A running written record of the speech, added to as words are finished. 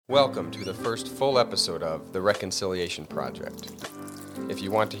Welcome to the first full episode of The Reconciliation Project. If you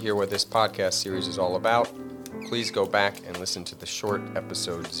want to hear what this podcast series is all about, please go back and listen to the short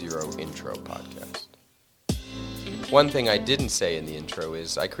episode 0 intro podcast. One thing I didn't say in the intro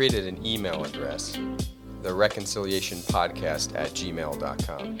is I created an email address,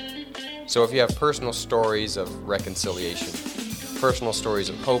 thereconciliationpodcast@gmail.com. So if you have personal stories of reconciliation, personal stories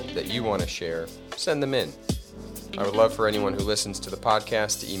of hope that you want to share, send them in. I would love for anyone who listens to the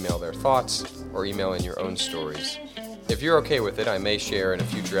podcast to email their thoughts or email in your own stories. If you're okay with it, I may share in a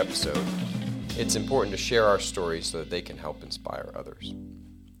future episode. It's important to share our stories so that they can help inspire others.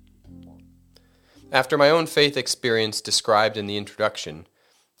 After my own faith experience described in the introduction,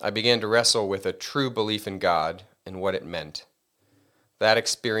 I began to wrestle with a true belief in God and what it meant. That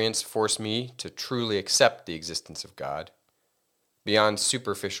experience forced me to truly accept the existence of God, beyond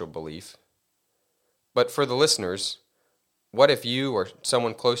superficial belief. But for the listeners, what if you or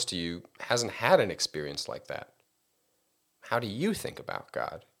someone close to you hasn't had an experience like that? How do you think about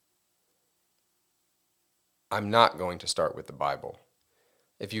God? I'm not going to start with the Bible.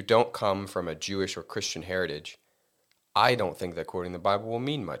 If you don't come from a Jewish or Christian heritage, I don't think that quoting the Bible will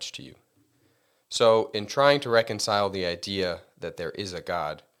mean much to you. So, in trying to reconcile the idea that there is a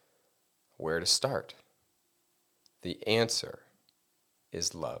God, where to start? The answer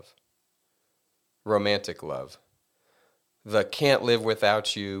is love. Romantic love. The can't live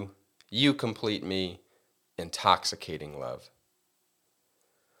without you, you complete me, intoxicating love.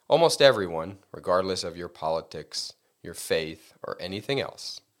 Almost everyone, regardless of your politics, your faith, or anything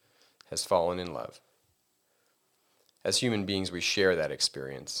else, has fallen in love. As human beings, we share that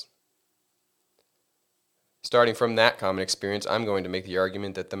experience. Starting from that common experience, I'm going to make the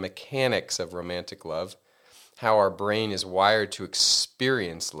argument that the mechanics of romantic love, how our brain is wired to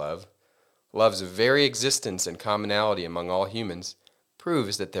experience love, love's very existence and commonality among all humans,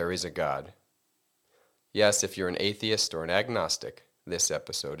 proves that there is a God. Yes, if you're an atheist or an agnostic, this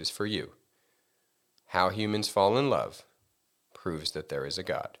episode is for you. How humans fall in love proves that there is a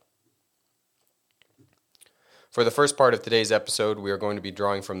God. For the first part of today's episode, we are going to be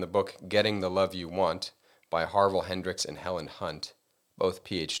drawing from the book Getting the Love You Want by Harville Hendrix and Helen Hunt, both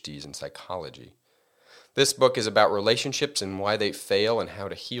PhDs in psychology. This book is about relationships and why they fail and how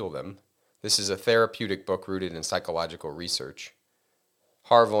to heal them. This is a therapeutic book rooted in psychological research.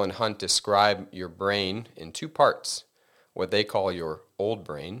 Harville and Hunt describe your brain in two parts, what they call your old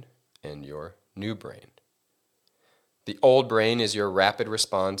brain and your new brain. The old brain is your rapid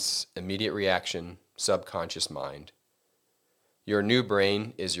response, immediate reaction, subconscious mind. Your new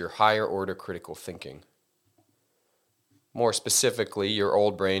brain is your higher order critical thinking. More specifically, your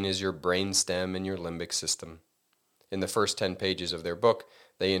old brain is your brainstem and your limbic system. In the first 10 pages of their book,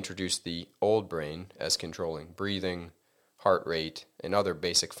 they introduce the old brain as controlling breathing, heart rate, and other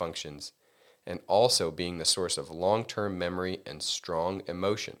basic functions, and also being the source of long-term memory and strong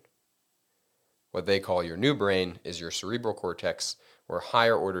emotion. What they call your new brain is your cerebral cortex, where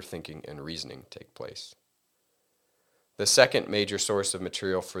higher order thinking and reasoning take place. The second major source of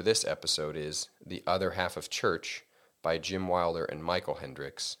material for this episode is The Other Half of Church by Jim Wilder and Michael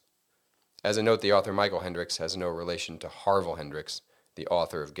Hendricks. As a note, the author Michael Hendricks has no relation to Harville Hendrix, the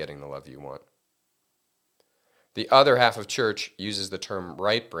author of Getting the Love You Want. The Other Half of Church uses the term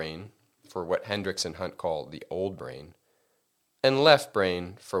right brain for what Hendricks and Hunt call the old brain, and left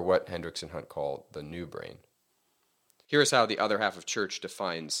brain for what Hendricks and Hunt call the new brain. Here's how the Other Half of Church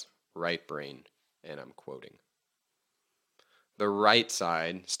defines right brain, and I'm quoting. The right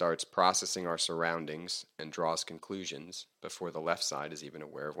side starts processing our surroundings and draws conclusions before the left side is even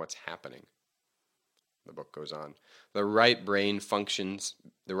aware of what's happening. The book goes on. The right brain functions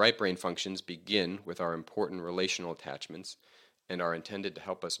begin with our important relational attachments and are intended to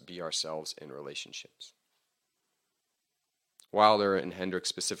help us be ourselves in relationships. Wilder and Hendricks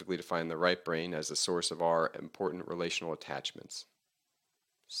specifically define the right brain as the source of our important relational attachments.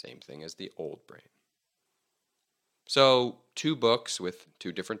 Same thing as the old brain. So, two books with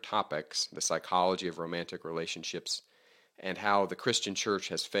two different topics, the psychology of romantic relationships and how the Christian church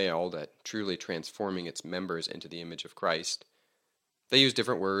has failed at truly transforming its members into the image of Christ. They use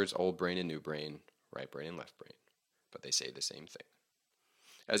different words, old brain and new brain, right brain and left brain, but they say the same thing.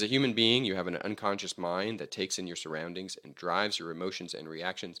 As a human being, you have an unconscious mind that takes in your surroundings and drives your emotions and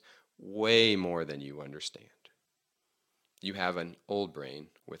reactions way more than you understand. You have an old brain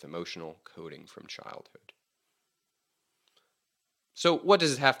with emotional coding from childhood. So what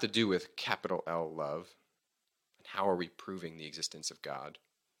does it have to do with capital L love? And how are we proving the existence of God?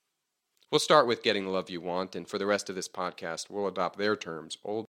 We'll start with Getting the Love You Want, and for the rest of this podcast, we'll adopt their terms,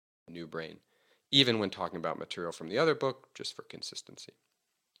 old and new brain, even when talking about material from the other book, just for consistency.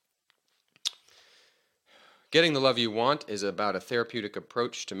 Getting the Love You Want is about a therapeutic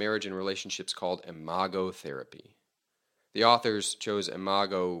approach to marriage and relationships called imago therapy. The authors chose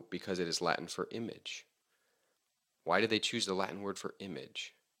imago because it is Latin for image. Why did they choose the Latin word for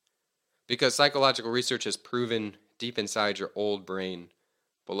image? Because psychological research has proven deep inside your old brain,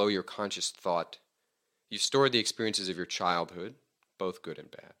 below your conscious thought, you've stored the experiences of your childhood, both good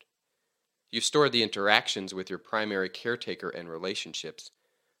and bad. You've stored the interactions with your primary caretaker and relationships,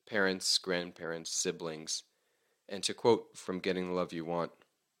 parents, grandparents, siblings, and to quote from Getting the Love You Want,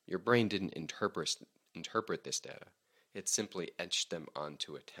 your brain didn't interpret this data. It simply etched them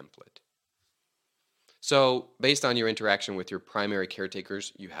onto a template. So, based on your interaction with your primary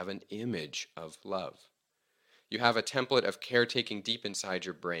caretakers, you have an image of love. You have a template of caretaking deep inside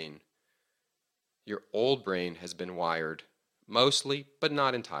your brain. Your old brain has been wired, mostly, but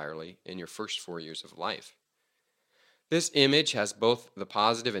not entirely, in your first 4 years of life. This image has both the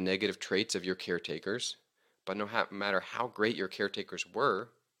positive and negative traits of your caretakers, but no matter how great your caretakers were,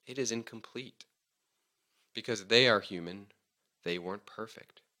 it is incomplete. Because they are human, they weren't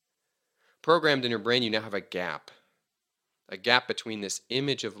perfect. Programmed in your brain, you now have a gap between this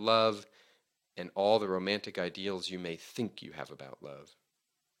image of love and all the romantic ideals you may think you have about love.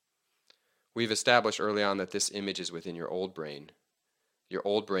 We've established early on that this image is within your old brain. Your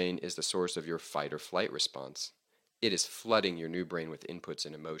old brain is the source of your fight or flight response. It is flooding your new brain with inputs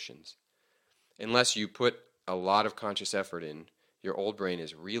and emotions. Unless you put a lot of conscious effort in, your old brain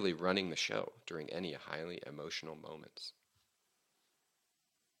is really running the show during any highly emotional moments.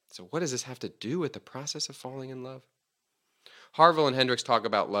 So what does this have to do with the process of falling in love? Harville and Hendricks talk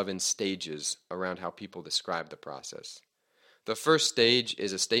about love in stages around how people describe the process. The first stage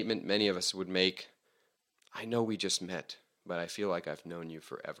is a statement many of us would make, I know we just met, but I feel like I've known you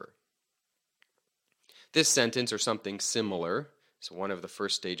forever. This sentence or something similar is one of the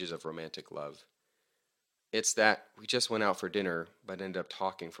first stages of romantic love. It's that we just went out for dinner but ended up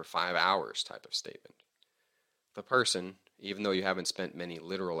talking for 5 hours type of statement. The person, even though you haven't spent many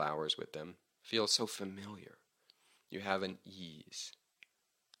literal hours with them, feels so familiar. You have an ease,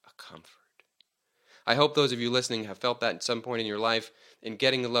 a comfort. I hope those of you listening have felt that at some point in your life. In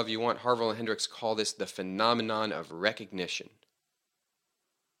Getting the Love You Want, Harville and Hendricks call this the phenomenon of recognition.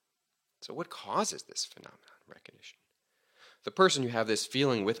 So what causes this phenomenon of recognition? The person you have this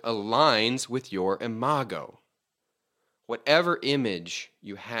feeling with aligns with your imago. Whatever image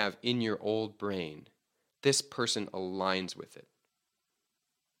you have in your old brain, this person aligns with it,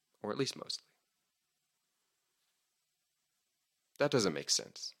 or at least mostly. That doesn't make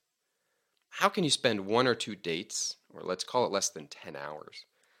sense. How can you spend 1 or 2 dates, or let's call it less than 10 hours,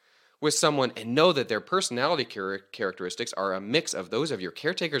 with someone and know that their personality characteristics are a mix of those of your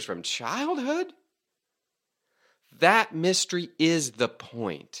caretakers from childhood? That mystery is the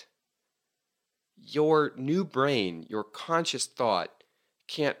point. Your new brain, your conscious thought,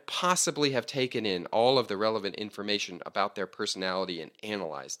 can't possibly have taken in all of the relevant information about their personality and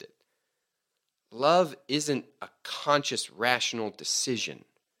analyzed it. Love isn't a conscious, rational decision.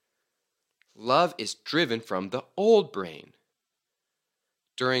 Love is driven from the old brain.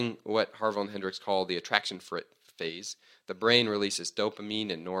 During what Harville and Hendricks call the attraction phase, the brain releases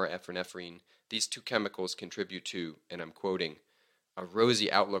dopamine and norepinephrine. These 2 chemicals contribute to, and I'm quoting, a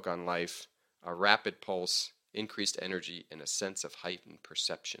rosy outlook on life, a rapid pulse, increased energy, and a sense of heightened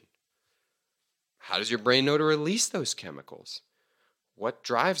perception. How does your brain know to release those chemicals? What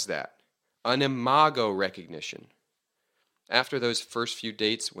drives that? An imago recognition. After those first few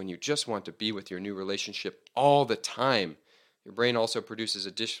dates, when you just want to be with your new relationship all the time, your brain also produces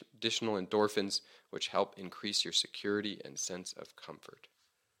additional endorphins, which help increase your security and sense of comfort.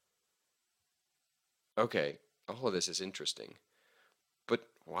 Okay, all of this is interesting, but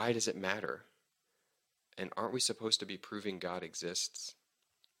why does it matter? And aren't we supposed to be proving God exists?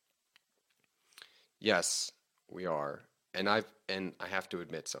 Yes, we are. And I have to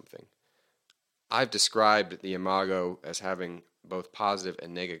admit something. I've described the imago as having both positive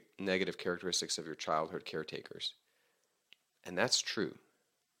and negative characteristics of your childhood caretakers. And that's true.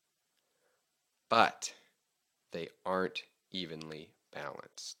 But they aren't evenly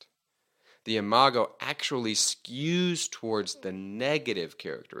balanced. The imago actually skews towards the negative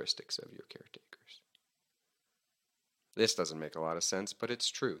characteristics of your caretakers. This doesn't make a lot of sense, but it's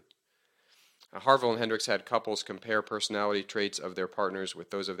true. Harville and Hendricks had couples compare personality traits of their partners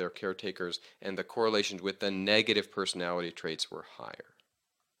with those of their caretakers, and the correlations with the negative personality traits were higher.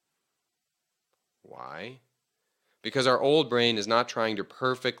 Why? Because our old brain is not trying to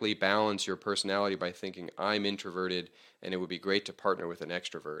perfectly balance your personality by thinking, I'm introverted and it would be great to partner with an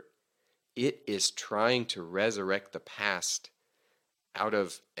extrovert. It is trying to resurrect the past out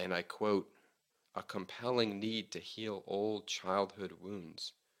of, and I quote, a compelling need to heal old childhood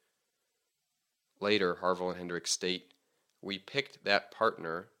wounds. Later, Harville and Hendricks state, we picked that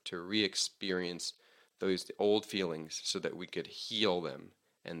partner to re-experience those old feelings so that we could heal them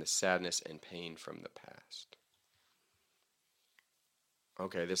and the sadness and pain from the past.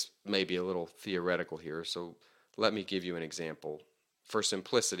 Okay, this may be a little theoretical here, so let me give you an example. For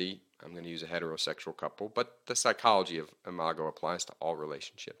simplicity, I'm going to use a heterosexual couple, but the psychology of imago applies to all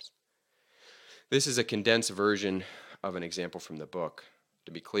relationships. This is a condensed version of an example from the book.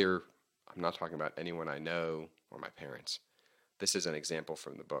 To be clear, I'm not talking about anyone I know or my parents. This is an example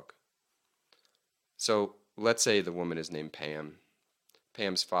from the book. So let's say the woman is named Pam.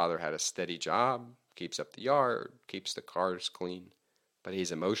 Pam's father had a steady job, keeps up the yard, keeps the cars clean, but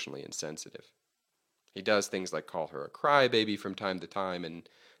he's emotionally insensitive. He does things like call her a crybaby from time to time, and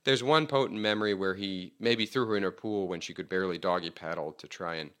there's one potent memory where he maybe threw her in her pool when she could barely doggy paddle to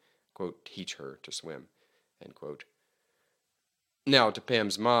try and, quote, teach her to swim, end quote. Now, to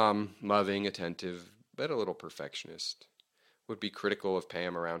Pam's mom, loving, attentive, but a little perfectionist, would be critical of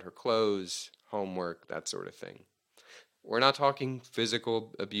Pam around her clothes, homework, that sort of thing. We're not talking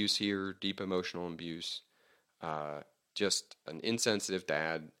physical abuse here, deep emotional abuse, just an insensitive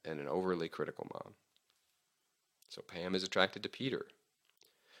dad and an overly critical mom. So Pam is attracted to Peter.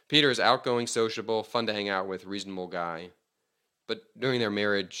 Peter is outgoing, sociable, fun to hang out with, reasonable guy. But during their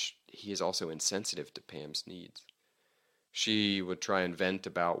marriage, he is also insensitive to Pam's needs. She would try and vent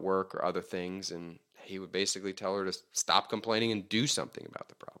about work or other things, and he would basically tell her to stop complaining and do something about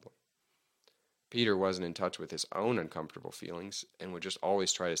the problem. Peter wasn't in touch with his own uncomfortable feelings and would just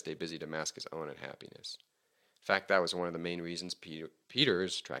always try to stay busy to mask his own unhappiness. In fact, that was one of the main reasons Peter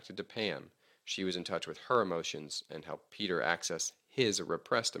is attracted to Pam. She was in touch with her emotions and helped Peter access his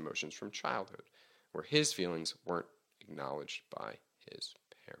repressed emotions from childhood, where his feelings weren't acknowledged by his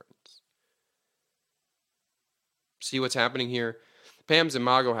parents. See what's happening here? Pam's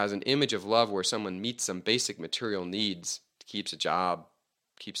imago has an image of love where someone meets some basic material needs, keeps a job,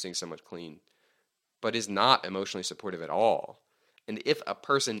 keeps things somewhat clean, but is not emotionally supportive at all. And if a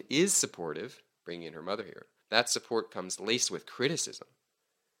person is supportive, bringing in her mother here, that support comes laced with criticism.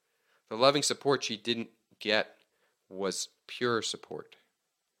 The loving support she didn't get was pure support.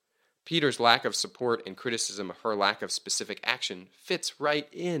 Peter's lack of support and criticism of her lack of specific action fits right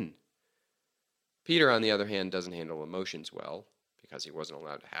in. Peter, on the other hand, doesn't handle emotions well, because he wasn't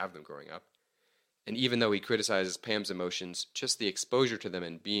allowed to have them growing up. And even though he criticizes Pam's emotions, just the exposure to them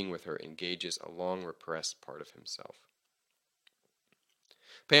and being with her engages a long repressed part of himself.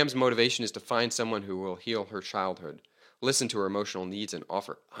 Pam's motivation is to find someone who will heal her childhood, listen to her emotional needs, and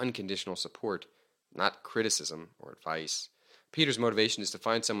offer unconditional support, not criticism or advice. Peter's motivation is to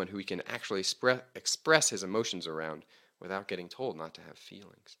find someone who he can actually express his emotions around without getting told not to have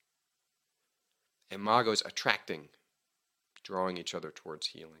feelings. Imagos attracting, drawing each other towards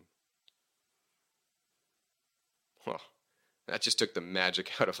healing. Well, that just took the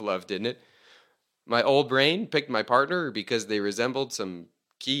magic out of love, didn't it? My old brain picked my partner because they resembled some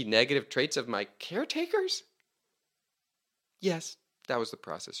key negative traits of my caretakers? Yes, that was the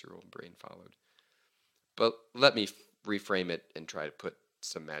process your old brain followed. But let me reframe it and try to put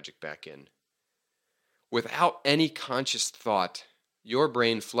some magic back in. Without any conscious thought, your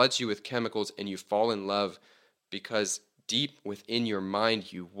brain floods you with chemicals and you fall in love because deep within your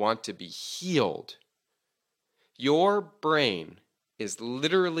mind you want to be healed. Your brain is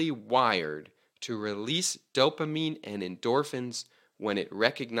literally wired to release dopamine and endorphins when it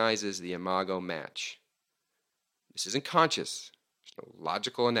recognizes the imago match. This isn't conscious. There's no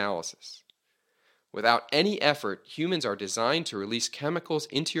logical analysis. Without any effort, humans are designed to release chemicals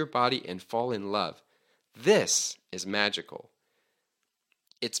into your body and fall in love. This is magical.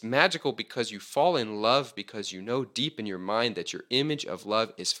 It's magical because you fall in love because you know deep in your mind that your image of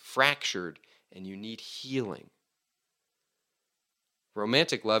love is fractured and you need healing.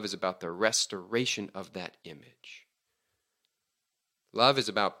 Romantic love is about the restoration of that image. Love is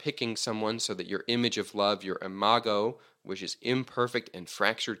about picking someone so that your image of love, your imago, which is imperfect and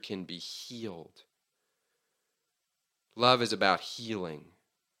fractured, can be healed. Love is about healing.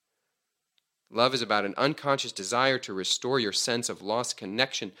 Love is about an unconscious desire to restore your sense of lost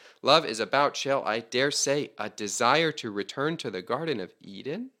connection. Love is about, shall I dare say, a desire to return to the Garden of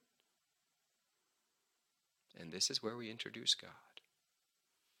Eden. And this is where we introduce God,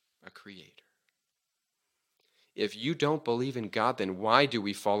 a creator. If you don't believe in God, then why do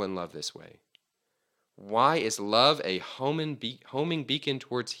we fall in love this way? Why is love a homing beacon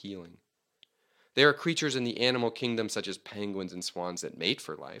towards healing? There are creatures in the animal kingdom such as penguins and swans that mate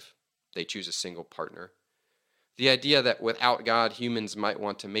for life. They choose a single partner. The idea that without God, humans might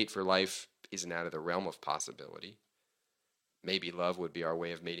want to mate for life isn't out of the realm of possibility. Maybe love would be our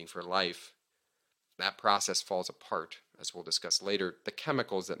way of mating for life. That process falls apart, as we'll discuss later. The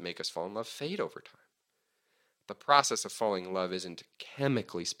chemicals that make us fall in love fade over time. The process of falling in love isn't,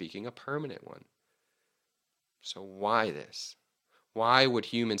 chemically speaking, a permanent one. So why this? Why would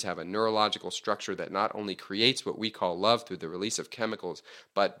humans have a neurological structure that not only creates what we call love through the release of chemicals,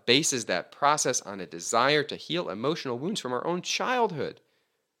 but bases that process on a desire to heal emotional wounds from our own childhood?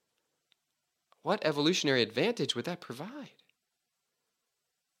 What evolutionary advantage would that provide?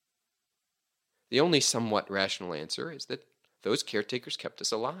 The only somewhat rational answer is that those caretakers kept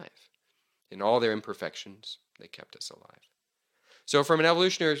us alive. In all their imperfections, they kept us alive. So from an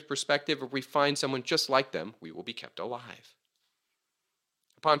evolutionary perspective, if we find someone just like them, we will be kept alive.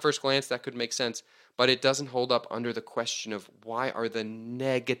 Upon first glance, that could make sense, but it doesn't hold up under the question of why are the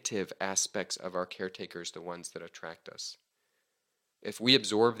negative aspects of our caretakers the ones that attract us? If we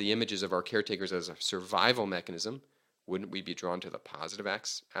absorb the images of our caretakers as a survival mechanism, wouldn't we be drawn to the positive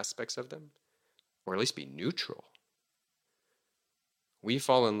aspects of them? Or at least be neutral? We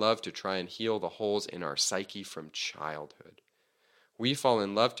fall in love to try and heal the holes in our psyche from childhood. We fall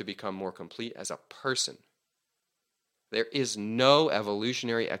in love to become more complete as a person. There is no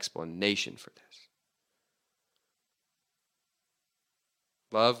evolutionary explanation for this.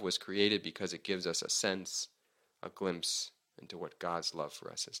 Love was created because it gives us a sense, a glimpse into what God's love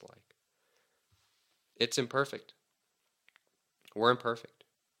for us is like. It's imperfect. We're imperfect,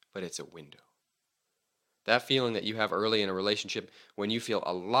 but it's a window. That feeling that you have early in a relationship, when you feel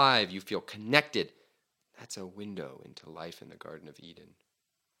alive, you feel connected, that's a window into life in the Garden of Eden.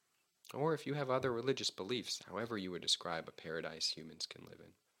 Or if you have other religious beliefs, however you would describe a paradise humans can live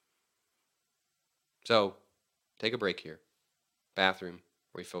in. So, take a break here. Bathroom,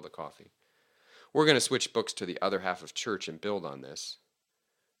 refill the coffee. We're going to switch books to the other half of church and build on this.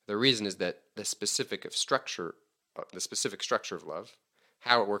 The reason is that the specific structure of love,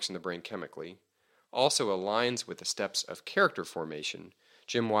 how it works in the brain chemically, also aligns with the steps of character formation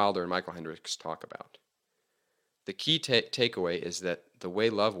Jim Wilder and Michael Hendricks talk about. The key takeaway is that the way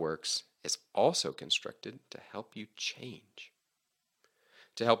love works is also constructed to help you change,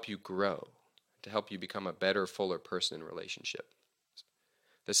 to help you grow, to help you become a better, fuller person in relationship.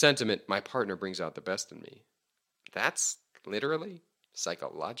 The sentiment, my partner brings out the best in me, that's literally,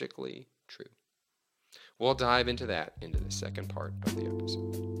 psychologically true. We'll dive into that into the second part of the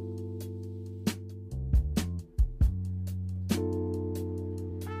episode.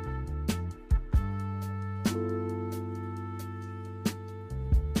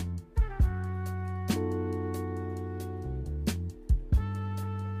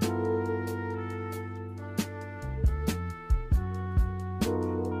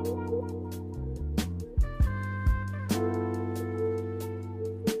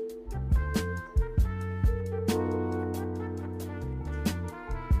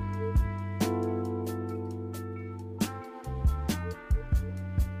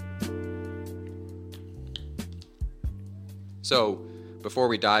 So, before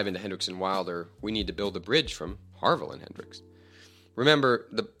we dive into Hendricks and Wilder, we need to build a bridge from Harville and Hendricks. Remember,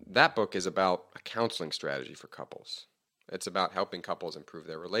 that book is about a counseling strategy for couples. It's about helping couples improve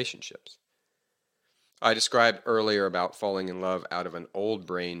their relationships. I described earlier about falling in love out of an old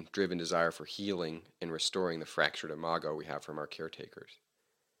brain-driven desire for healing and restoring the fractured imago we have from our caretakers.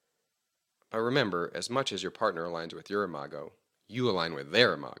 But remember, as much as your partner aligns with your imago, you align with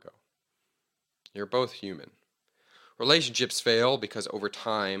their imago. You're both human. Relationships fail because over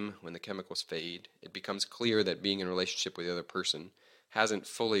time, when the chemicals fade, it becomes clear that being in a relationship with the other person hasn't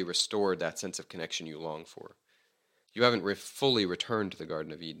fully restored that sense of connection you long for. You haven't fully returned to the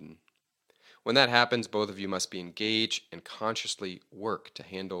Garden of Eden. When that happens, both of you must be engaged and consciously work to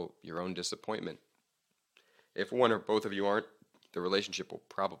handle your own disappointment. If one or both of you aren't, the relationship will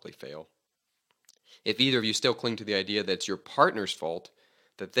probably fail. If either of you still cling to the idea that it's your partner's fault,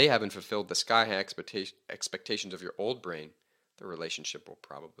 that they haven't fulfilled the sky-high expectations of your old brain, the relationship will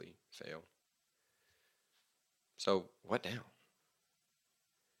probably fail. So, what now?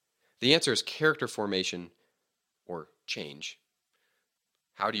 The answer is character formation or change.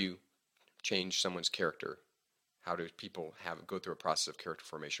 How do you change someone's character? How do people go through a process of character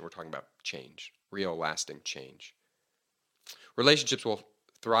formation? We're talking about change, real lasting change. Relationships will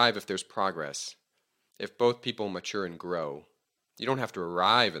thrive if there's progress, if both people mature and grow. You don't have to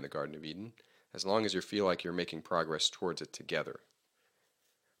arrive in the Garden of Eden, as long as you feel like you're making progress towards it together.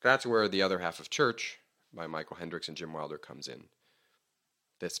 That's where The Other Half of Church, by Michael Hendricks and Jim Wilder, comes in.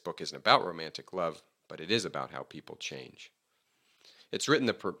 This book isn't about romantic love, but it is about how people change. It's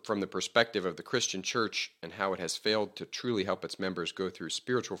written from the perspective of the Christian church and how it has failed to truly help its members go through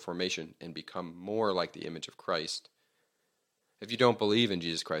spiritual formation and become more like the image of Christ. If you don't believe in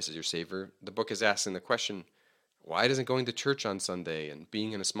Jesus Christ as your Savior, the book is asking the question, why doesn't going to church on Sunday and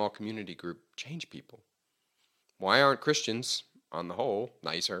being in a small community group change people? Why aren't Christians, on the whole,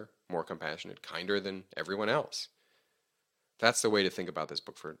 nicer, more compassionate, kinder than everyone else? That's the way to think about this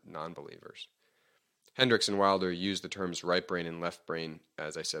book for non-believers. Hendricks and Wilder use the terms right brain and left brain,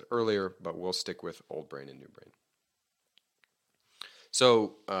 as I said earlier, but we'll stick with old brain and new brain.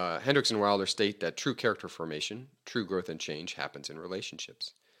 So Hendricks and Wilder state that true character formation, true growth and change happens in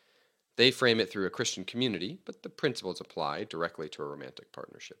relationships. They frame it through a Christian community, but the principles apply directly to a romantic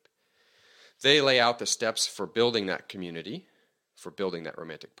partnership. They lay out the steps for building that community, for building that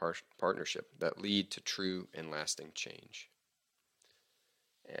romantic partnership that lead to true and lasting change.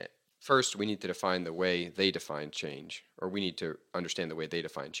 First, we need to define the way they define change, or we need to understand the way they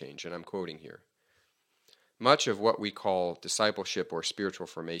define change, and I'm quoting here. Much of what we call discipleship or spiritual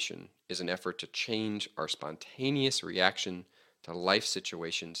formation is an effort to change our spontaneous reaction to life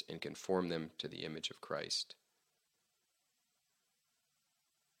situations and conform them to the image of Christ.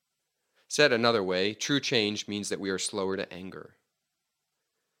 Said another way, true change means that we are slower to anger.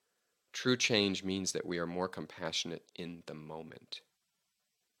 True change means that we are more compassionate in the moment.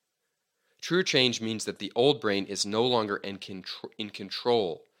 True change means that the old brain is no longer in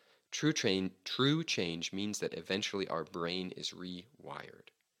control. True change means that eventually our brain is rewired.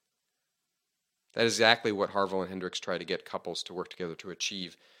 That is exactly what Harville and Hendricks try to get couples to work together to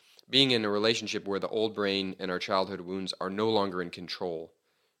achieve. Being in a relationship where the old brain and our childhood wounds are no longer in control,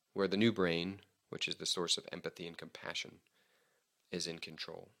 where the new brain, which is the source of empathy and compassion, is in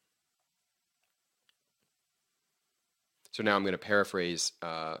control. So now I'm going to paraphrase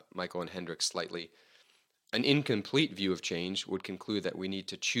Michael and Hendricks slightly. An incomplete view of change would conclude that we need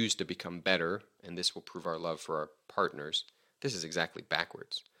to choose to become better, and this will prove our love for our partners. This is exactly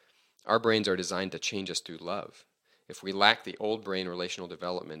backwards. Our brains are designed to change us through love. If we lack the old brain relational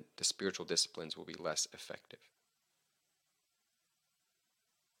development, the spiritual disciplines will be less effective.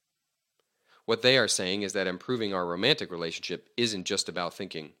 What they are saying is that improving our romantic relationship isn't just about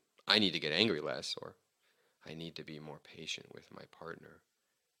thinking, I need to get angry less, or I need to be more patient with my partner,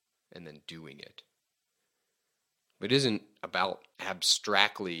 and then doing it. It isn't about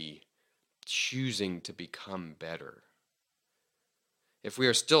abstractly choosing to become better. If we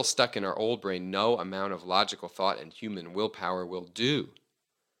are still stuck in our old brain, no amount of logical thought and human willpower will do.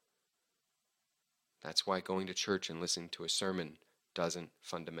 That's why going to church and listening to a sermon doesn't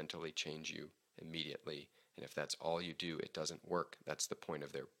fundamentally change you immediately. And if that's all you do, it doesn't work. That's the point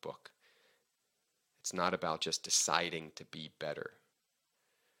of their book. It's not about just deciding to be better.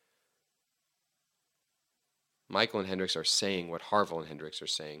 Michael and Hendricks are saying what Harville and Hendricks are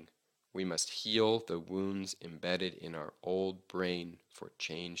saying. We must heal the wounds embedded in our old brain for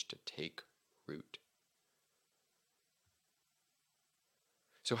change to take root.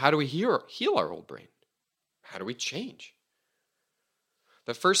 So how do we heal our old brain? How do we change?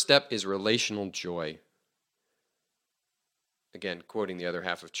 The first step is relational joy. Again, quoting the other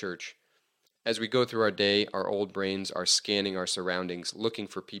half of church. As we go through our day, our old brains are scanning our surroundings, looking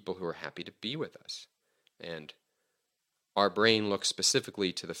for people who are happy to be with us. And our brain looks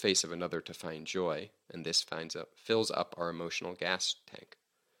specifically to the face of another to find joy, and this fills up our emotional gas tank.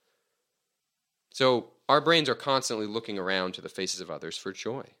 So our brains are constantly looking around to the faces of others for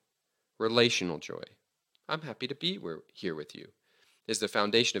joy. Relational joy. I'm happy to be here with you is the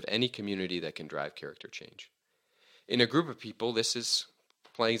foundation of any community that can drive character change. In a group of people, this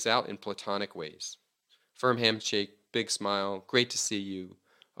plays out in platonic ways. Firm handshake, big smile, great to see you,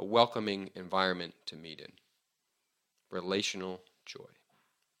 a welcoming environment to meet in. Relational joy.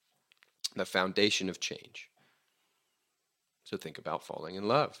 The foundation of change. So think about falling in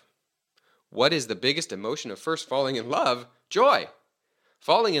love. What is the biggest emotion of first falling in love? Joy.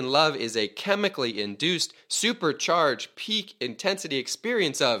 Falling in love is a chemically induced, supercharged, peak intensity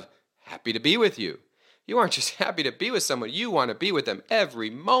experience of happy to be with you. You aren't just happy to be with someone, you want to be with them every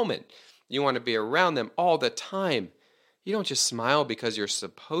moment. You want to be around them all the time. You don't just smile because you're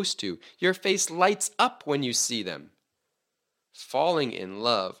supposed to. Your face lights up when you see them. Falling in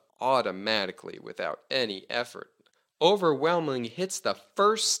love automatically, without any effort, overwhelmingly hits the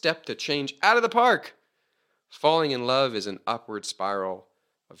first step to change out of the park. Falling in love is an upward spiral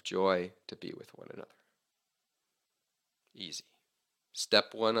of joy to be with one another. Easy.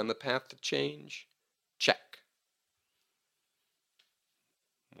 Step one on the path to change, check.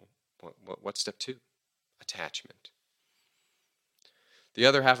 What's step two? Attachment. The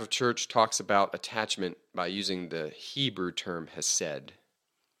other half of church talks about attachment by using the Hebrew term hesed.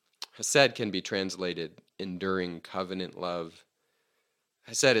 Hesed can be translated enduring covenant love.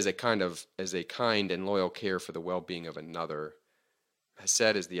 Hesed is a kind and loyal care for the well-being of another.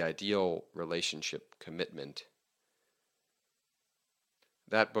 Hesed is the ideal relationship commitment.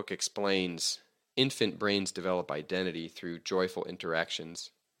 That book explains infant brains develop identity through joyful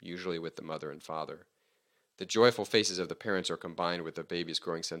interactions, usually with the mother and father. The joyful faces of the parents are combined with the baby's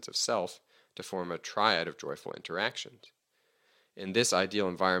growing sense of self to form a triad of joyful interactions. In this ideal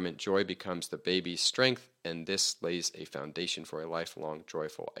environment, joy becomes the baby's strength, and this lays a foundation for a lifelong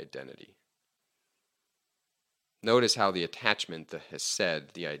joyful identity. Notice how the attachment, the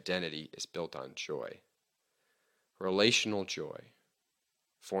hesed, the identity, is built on joy. Relational joy,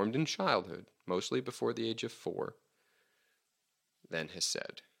 formed in childhood, mostly before the age of 4, then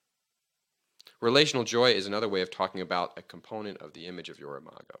hesed. Relational joy is another way of talking about a component of the image of your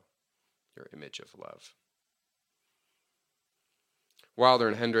imago, your image of love. Wilder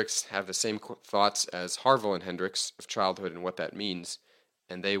and Hendricks have the same thoughts as Harville and Hendricks of childhood and what that means,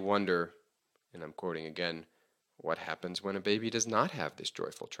 and they wonder, and I'm quoting again, what happens when a baby does not have this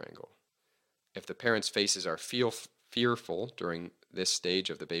joyful triangle? If the parents' faces are fearful during this stage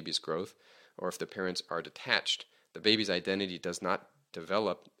of the baby's growth, or if the parents are detached, the baby's identity does not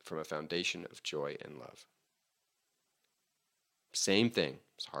develop from a foundation of joy and love. Same thing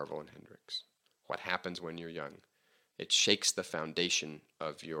as Harville and Hendricks. What happens when you're young? It shakes the foundation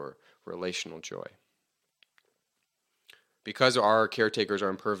of your relational joy. Because our caretakers are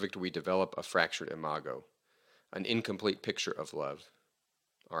imperfect, we develop a fractured imago, an incomplete picture of love.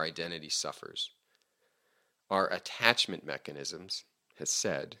 Our identity suffers. Our attachment mechanisms,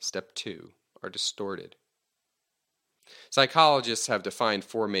 hesed, step 2, are distorted. Psychologists have defined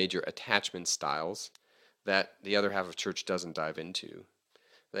 4 major attachment styles that the other half of church doesn't dive into.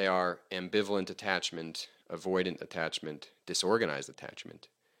 They are ambivalent attachment, avoidant attachment, disorganized attachment,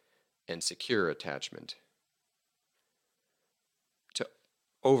 and secure attachment. To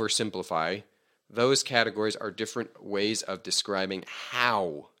oversimplify, those categories are different ways of describing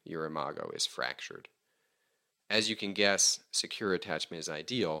how your imago is fractured. As you can guess, secure attachment is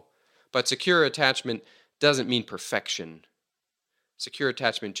ideal, but secure attachment doesn't mean perfection. Secure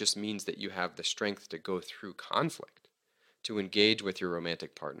attachment just means that you have the strength to go through conflict, to engage with your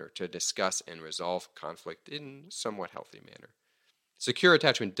romantic partner, to discuss and resolve conflict in a somewhat healthy manner. Secure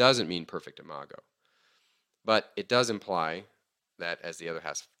attachment doesn't mean perfect imago, but it does imply that, as the other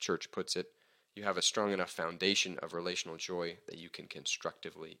half of church puts it, you have a strong enough foundation of relational joy that you can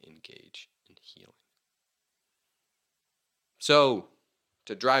constructively engage in healing. So,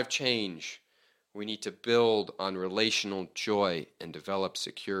 to drive change, we need to build on relational joy and develop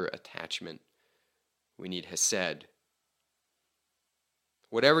secure attachment. We need hesed.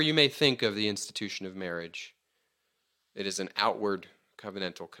 Whatever you may think of the institution of marriage, it is an outward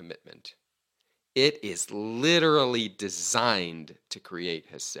covenantal commitment. It is literally designed to create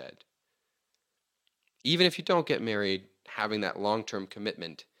hesed. Even if you don't get married, having that long-term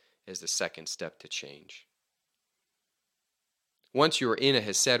commitment is the second step to change. Once you are in a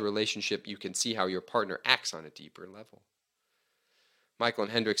hesed relationship, you can see how your partner acts on a deeper level. Michael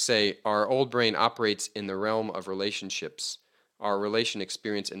and Hendricks say, our old brain operates in the realm of relationships. Our relation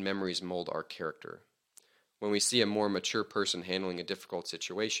experience and memories mold our character. When we see a more mature person handling a difficult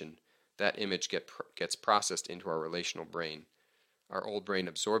situation, that image gets processed into our relational brain. Our old brain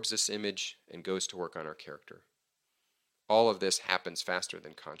absorbs this image and goes to work on our character. All of this happens faster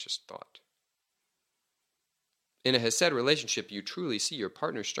than conscious thought. In a hesed relationship, you truly see your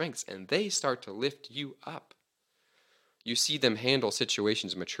partner's strengths, and they start to lift you up. You see them handle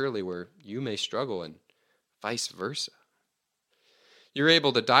situations maturely where you may struggle, and vice versa. You're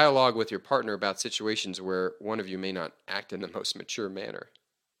able to dialogue with your partner about situations where one of you may not act in the most mature manner.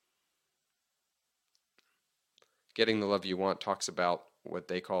 Getting the Love You Want talks about what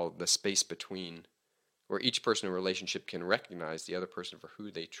they call the space between, where each person in a relationship can recognize the other person for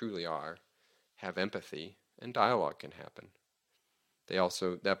who they truly are, have empathy, and dialogue can happen.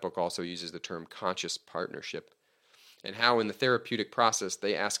 That book also uses the term conscious partnership, and how in the therapeutic process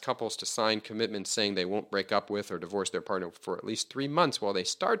they ask couples to sign commitments saying they won't break up with or divorce their partner for at least 3 months while they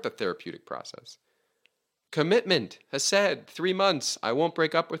start the therapeutic process. Commitment has said 3 months, I won't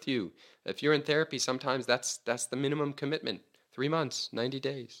break up with you. If you're in therapy, sometimes that's the minimum commitment. 3 months, 90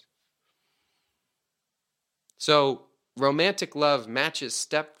 days. So romantic love matches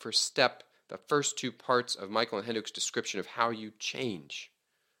step for step the first 2 parts of Michael and Hendricks' description of how you change.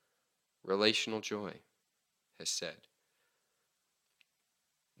 Relational joy has said.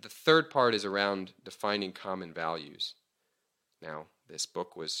 The third part is around defining common values. Now, this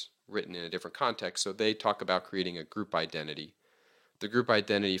book was written in a different context, so they talk about creating a group identity. The group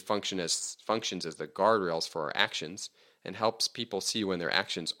identity functions as the guardrails for our actions and helps people see when their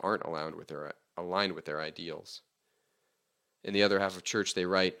actions aren't aligned with their ideals. In the other half of church, they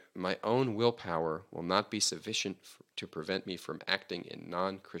write, "My own willpower will not be sufficient to prevent me from acting in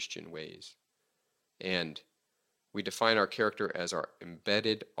non-Christian ways." And we define our character as our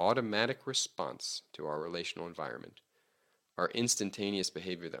embedded automatic response to our relational environment, our instantaneous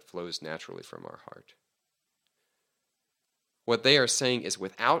behavior that flows naturally from our heart. What they are saying is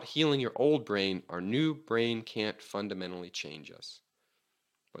without healing your old brain, our new brain can't fundamentally change us.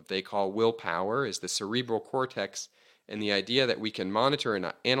 What they call willpower is the cerebral cortex and the idea that we can monitor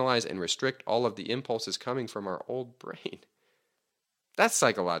and analyze and restrict all of the impulses coming from our old brain. That's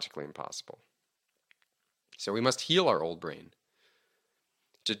psychologically impossible. So we must heal our old brain.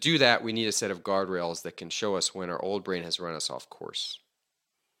 To do that, we need a set of guardrails that can show us when our old brain has run us off course.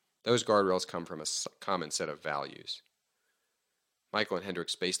 Those guardrails come from a common set of values. Michael and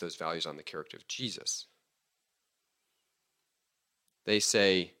Hendricks base those values on the character of Jesus. They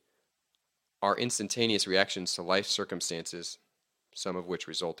say our instantaneous reactions to life circumstances, some of which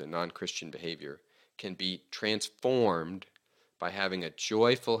result in non-Christian behavior, can be transformed by having a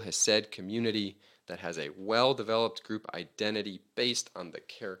joyful Hesed community that has a well-developed group identity based on the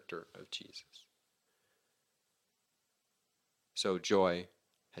character of Jesus. So joy,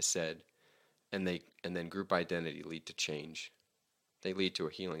 Hesed, and then group identity lead to change. They lead to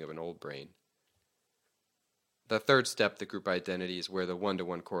a healing of an old brain. The third step, the group identity, is where the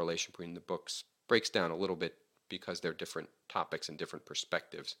one-to-one correlation between the books breaks down a little bit because they're different topics and different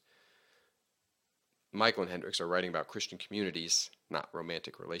perspectives. Michael and Hendricks are writing about Christian communities, not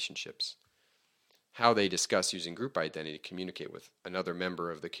romantic relationships. How they discuss using group identity to communicate with another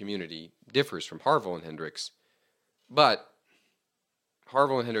member of the community differs from Harville and Hendricks, but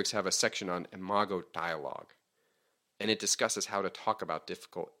Harville and Hendricks have a section on imago dialogue, and it discusses how to talk about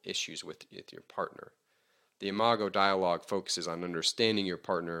difficult issues with your partner. The imago dialogue focuses on understanding your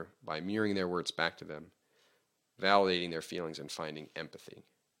partner by mirroring their words back to them, validating their feelings, and finding empathy.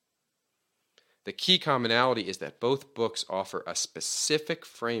 The key commonality is that both books offer a specific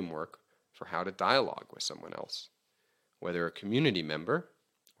framework for how to dialogue with someone else, whether a community member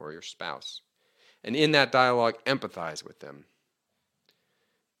or your spouse. And in that dialogue, empathize with them.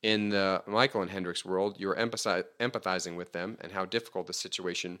 In the Michael and Hendricks world, you're empathizing with them and how difficult the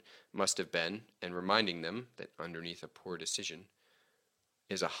situation must have been, and reminding them that underneath a poor decision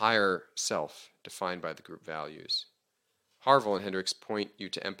is a higher self defined by the group values. Harville and Hendricks point you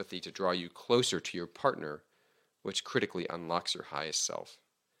to empathy to draw you closer to your partner, which critically unlocks your highest self.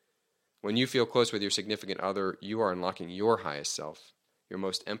 When you feel close with your significant other, you are unlocking your highest self, your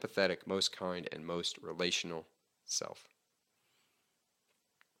most empathetic, most kind, and most relational self.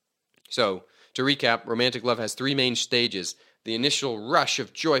 So, to recap, romantic love has three main stages: the initial rush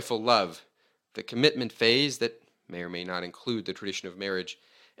of joyful love, the commitment phase that may or may not include the tradition of marriage,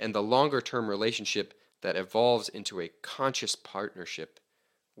 and the longer-term relationship that evolves into a conscious partnership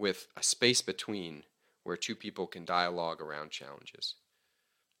with a space between where two people can dialogue around challenges.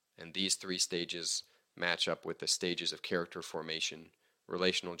 And these three stages match up with the stages of character formation,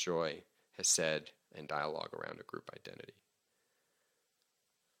 relational joy, Hesed, and dialogue around a group identity.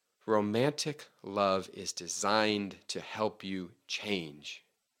 Romantic love is designed to help you change.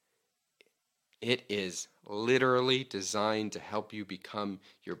 It is literally designed to help you become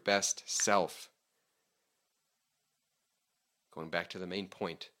your best self. Going back to the main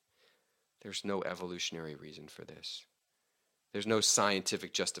point, there's no evolutionary reason for this. There's no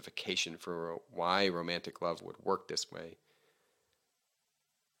scientific justification for why romantic love would work this way.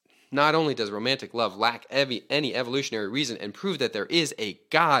 Not only does romantic love lack any evolutionary reason and prove that there is a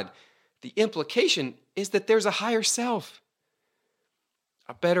God, the implication is that there's a higher self,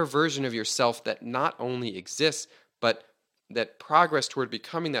 a better version of yourself that not only exists, but that progress toward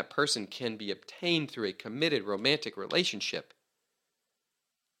becoming that person can be obtained through a committed romantic relationship.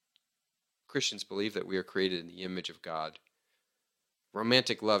 Christians believe that we are created in the image of God.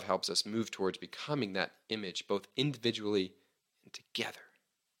 Romantic love helps us move towards becoming that image, both individually and together.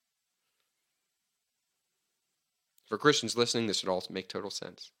 For Christians listening, this should all make total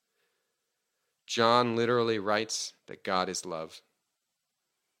sense. John literally writes that God is love.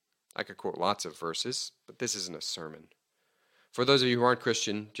 I could quote lots of verses, but this isn't a sermon. For those of you who aren't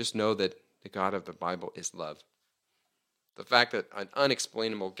Christian, just know that the God of the Bible is love. The fact that an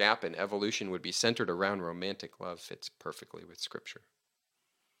unexplainable gap in evolution would be centered around romantic love fits perfectly with Scripture.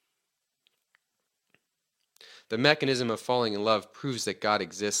 The mechanism of falling in love proves that God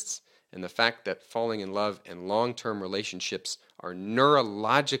exists, and the fact that falling in love and long-term relationships are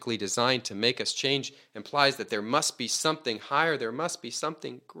neurologically designed to make us change implies that there must be something higher, there must be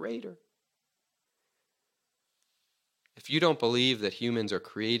something greater. If you don't believe that humans are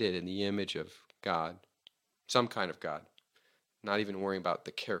created in the image of God, some kind of God, not even worrying about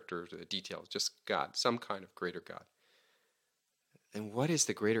the characters or the details, just God, some kind of greater God, then what is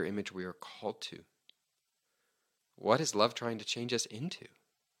the greater image we are called to? What is love trying to change us into?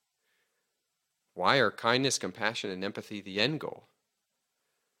 Why are kindness, compassion, and empathy the end goal?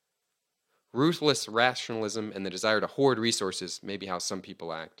 Ruthless rationalism and the desire to hoard resources may be how some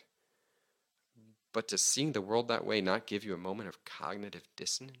people act. But does seeing the world that way not give you a moment of cognitive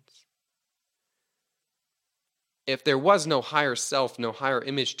dissonance? If there was no higher self, no higher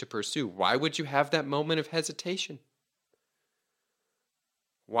image to pursue, why would you have that moment of hesitation?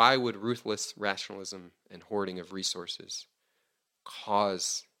 Why would ruthless rationalism and hoarding of resources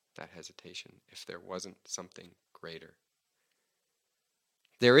cause that hesitation if there wasn't something greater?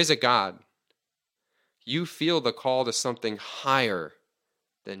 There is a God. You feel the call to something higher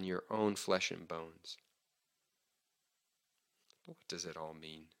than your own flesh and bones. What does it all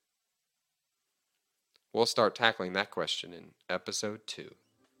mean? We'll start tackling that question in episode 2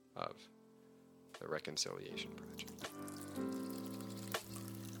 of The Reconciliation Project.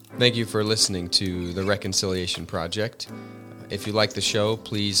 Thank you for listening to The Reconciliation Project. If you like the show,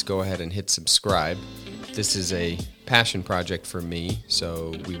 please go ahead and hit subscribe. This is a passion project for me,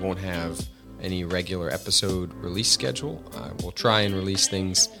 so we won't have any regular episode release schedule. I will try and release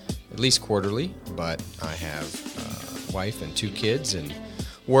things at least quarterly, but I have a wife and 2 kids and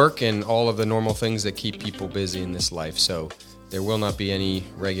work and all of the normal things that keep people busy in this life, so there will not be any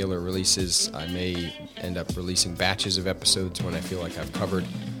regular releases. I may end up releasing batches of episodes when I feel like I've covered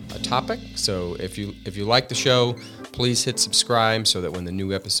a topic. So if you like the show, please hit subscribe so that when the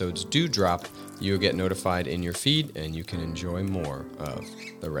new episodes do drop, you'll get notified in your feed and you can enjoy more of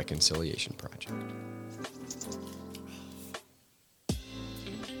The Reconciliation Project.